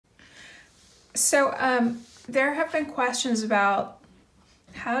So there have been questions about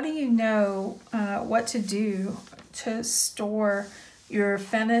how do you know what to do to store your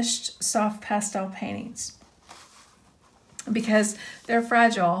finished soft pastel paintings? Because they're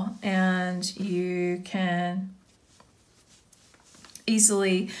fragile and you can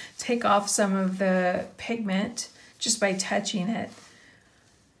easily take off some of the pigment just by touching it,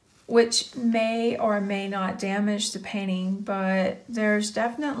 which may or may not damage the painting, but there's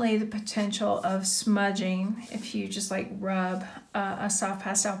definitely the potential of smudging if you just like rub a soft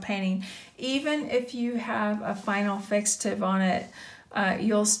pastel painting. Even if you have a final fixative on it,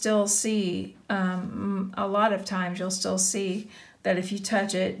 you'll still see, a lot of times you'll still see that if you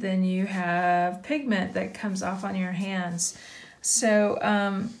touch it, then you have pigment that comes off on your hands. So,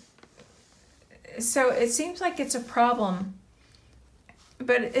 so it seems like it's a problem,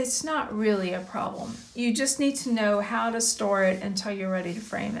 but it's not really a problem. You just need to know how to store it until you're ready to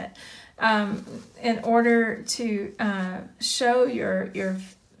frame it. In order to show your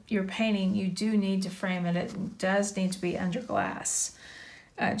painting, you do need to frame it. It does need to be under glass,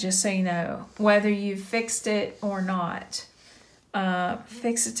 just so you know, whether you fixed it or not.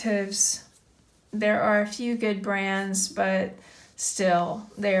 Fixatives, there are a few good brands, but still,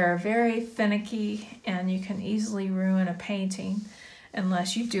 they're very finicky and you can easily ruin a painting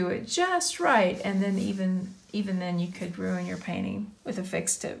unless you do it just right, and then even then you could ruin your painting with a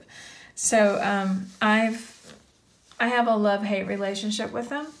fixative. So I have a love-hate relationship with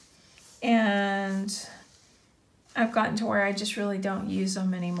them, and I've gotten to where I just really don't use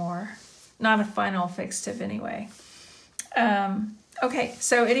them anymore. Not a final fixative anyway. Okay,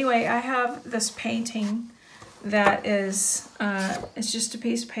 so anyway, I have this painting that is, it's just a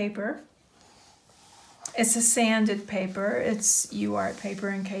piece of paper. It's a sanded paper. It's UArt paper,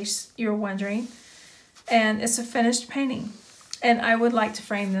 in case you're wondering. And it's a finished painting. And I would like to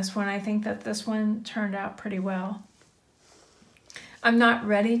frame this one. I think that this one turned out pretty well. I'm not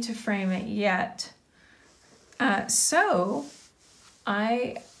ready to frame it yet. So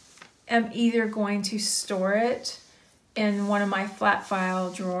I am either going to store it in one of my flat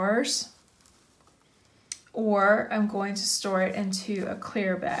file drawers, or I'm going to store it into a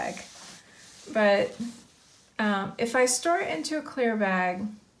clear bag. But if I store it into a clear bag,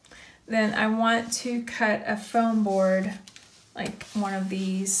 then I want to cut a foam board, like one of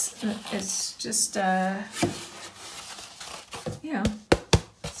these. It's just you know,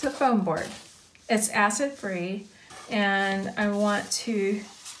 it's a foam board. It's acid free, and I want to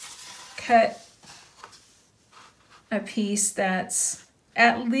cut a piece that's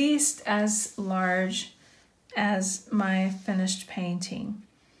at least as large as my finished painting.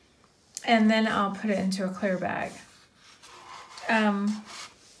 And then I'll put it into a clear bag. I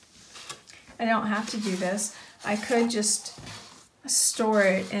don't have to do this. I could just store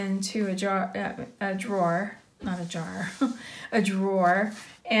it into a drawer, not a jar, a drawer,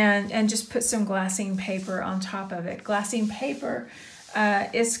 and just put some glassine paper on top of it. Glassine paper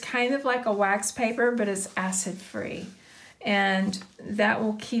is kind of like a wax paper, but it's acid free, and that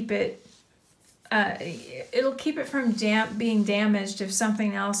will keep it. It'll keep it from being damaged if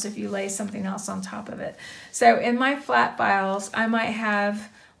you lay something else on top of it. So in my flat files, I might have,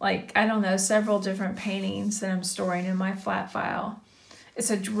 like, I don't know, several different paintings that I'm storing in my flat file.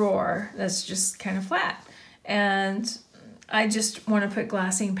 It's a drawer that's just kind of flat. And I just want to put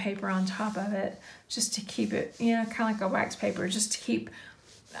glassine paper on top of it just to keep it, you know, kind of like a wax paper, just to keep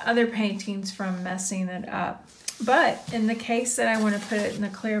other paintings from messing it up. But in the case that I want to put it in a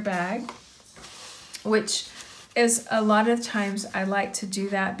clear bag, which is a lot of times I like to do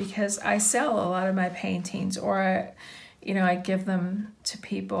that because I sell a lot of my paintings, or I give them to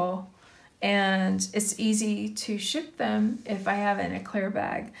people, and it's easy to ship them if I have it in a clear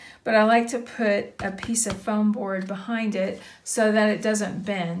bag. But I like to put a piece of foam board behind it so that it doesn't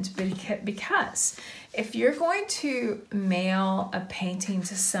bend, because if you're going to mail a painting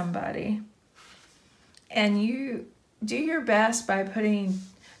to somebody and you do your best by putting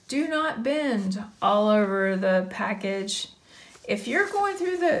 "do not bend" all over the package. If you're going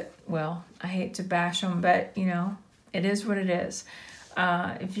through well, I hate to bash them, but it is what it is.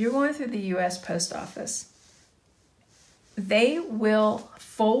 If you're going through the U.S. Post Office, they will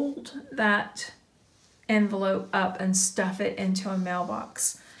fold that envelope up and stuff it into a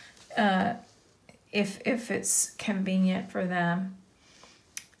mailbox if it's convenient for them.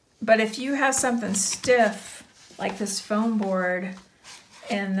 But if you have something stiff like this foam board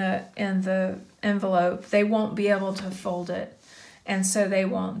in the envelope, they won't be able to fold it, and so they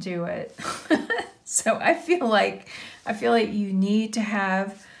won't do it. So I feel like you need to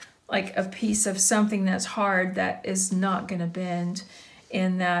have like a piece of something that's hard, that is not going to bend,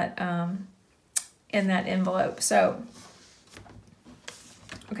 in that in that envelope. So,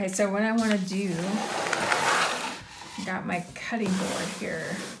 okay, so what I want to do, I got my cutting board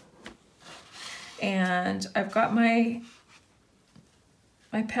here, and I've got my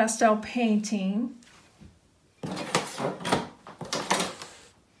pastel painting,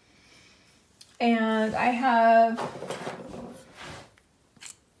 and I have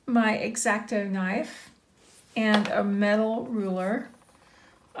my X-Acto knife and a metal ruler.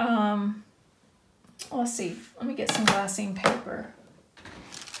 Let's see, let me get some glassine paper.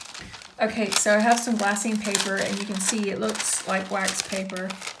 Okay, so I have some glassine paper, and you can see it looks like wax paper,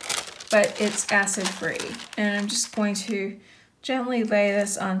 but it's acid free. And I'm just going to gently lay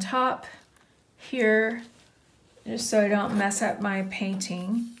this on top here, just so I don't mess up my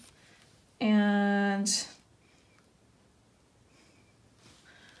painting. And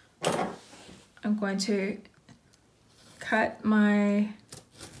I'm going to cut my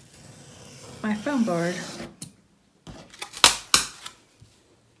foam board.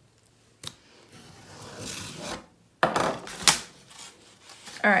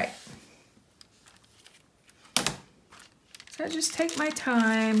 All right. So I just take my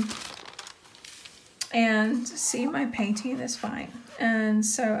time, and see, my painting is fine. And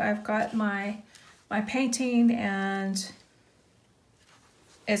so I've got my painting, and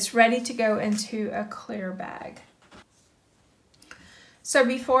it's ready to go into a clear bag. So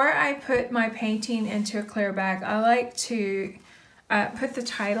before I put my painting into a clear bag, I like to put the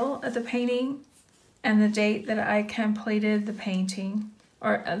title of the painting and the date that I completed the painting,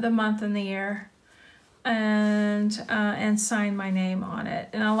 or the month and the year, and sign my name on it.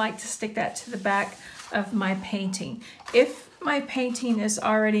 And I like to stick that to the back of my painting. If my painting is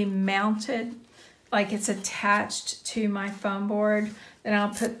already mounted, like it's attached to my foam board, then I'll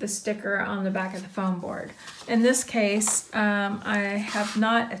put the sticker on the back of the foam board. In this case, I have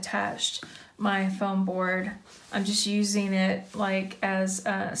not attached my foam board. I'm just using it like as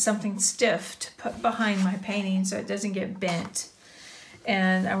something stiff to put behind my painting so it doesn't get bent.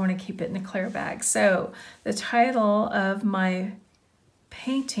 And I want to keep it in a clear bag. So the title of my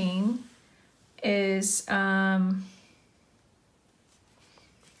painting is, I'm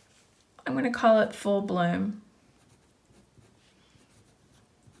going to call it Full Bloom.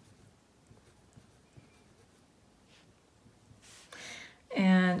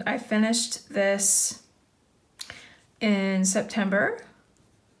 And I finished this in September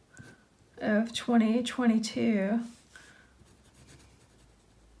of 2022.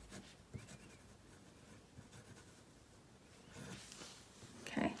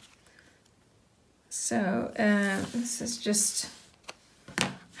 Okay. So this is just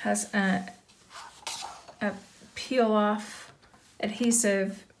has a peel off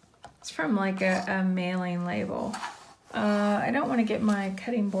adhesive. It's from like a mailing label. I don't want to get my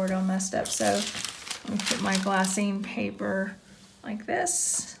cutting board all messed up, so let me put my glassine paper like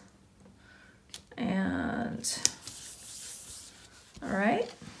this. And all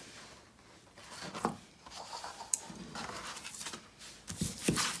right.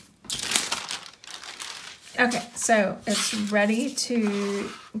 Okay, so it's ready to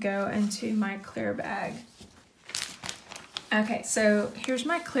go into my clear bag. Okay, so here's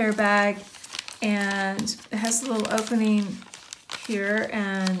my clear bag, and it has a little opening here,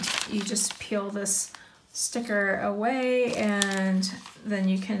 and you just peel this sticker away, and then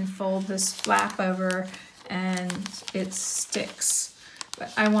you can fold this flap over and it sticks.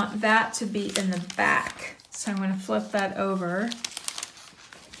 But I want that to be in the back, so I'm going to flip that over.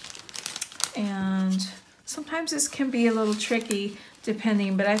 And sometimes this can be a little tricky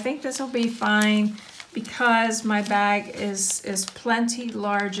depending, but I think this will be fine because my bag is plenty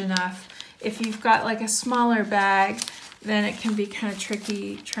large enough. If you've got like a smaller bag, then it can be kind of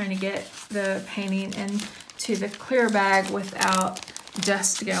tricky trying to get the painting into the clear bag without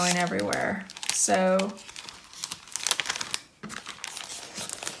dust going everywhere. So,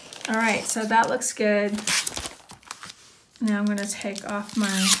 all right, so that looks good. Now I'm going to take off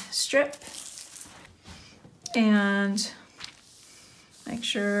my strip and make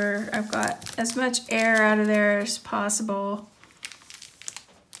sure I've got as much air out of there as possible.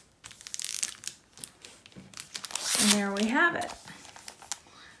 And there we have it.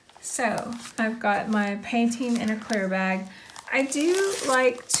 So I've got my painting in a clear bag. I do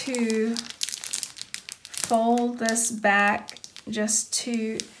like to fold this back just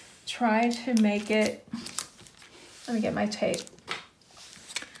to try to make it, let me get my tape.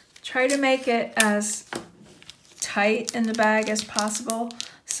 Try to make it as tight in the bag as possible.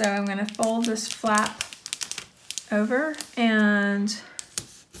 So I'm going to fold this flap over and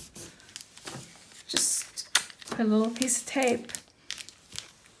just put a little piece of tape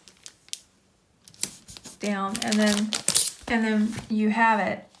down, and then you have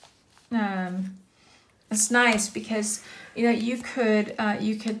it. It's nice because, you know, you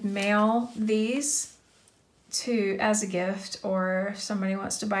could mail these as a gift, or if somebody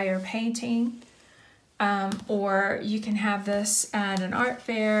wants to buy your painting, or you can have this at an art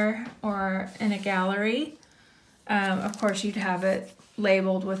fair or in a gallery. Of course, you'd have it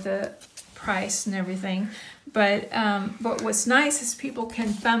labeled with the price and everything, but what's nice is people can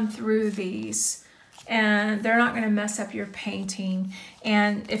thumb through these and they're not going to mess up your painting.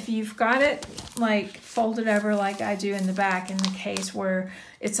 And if you've got it like folded over like I do in the back in the case where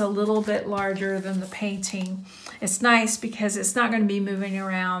it's a little bit larger than the painting, it's nice because it's not going to be moving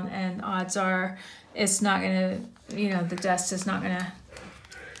around, and odds are it's not going to, you know, the dust is not going to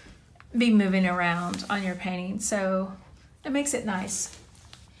be moving around on your painting, so it makes it nice.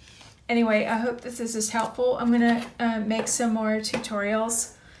 Anyway, I hope that this is helpful. I'm going to make some more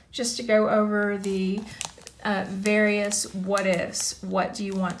tutorials just to go over the various what ifs. What do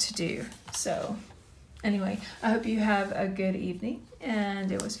you want to do? So anyway, I hope you have a good evening,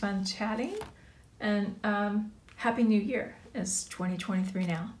 and it was fun chatting, and Happy New Year. It's 2023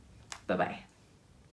 now. Bye-bye.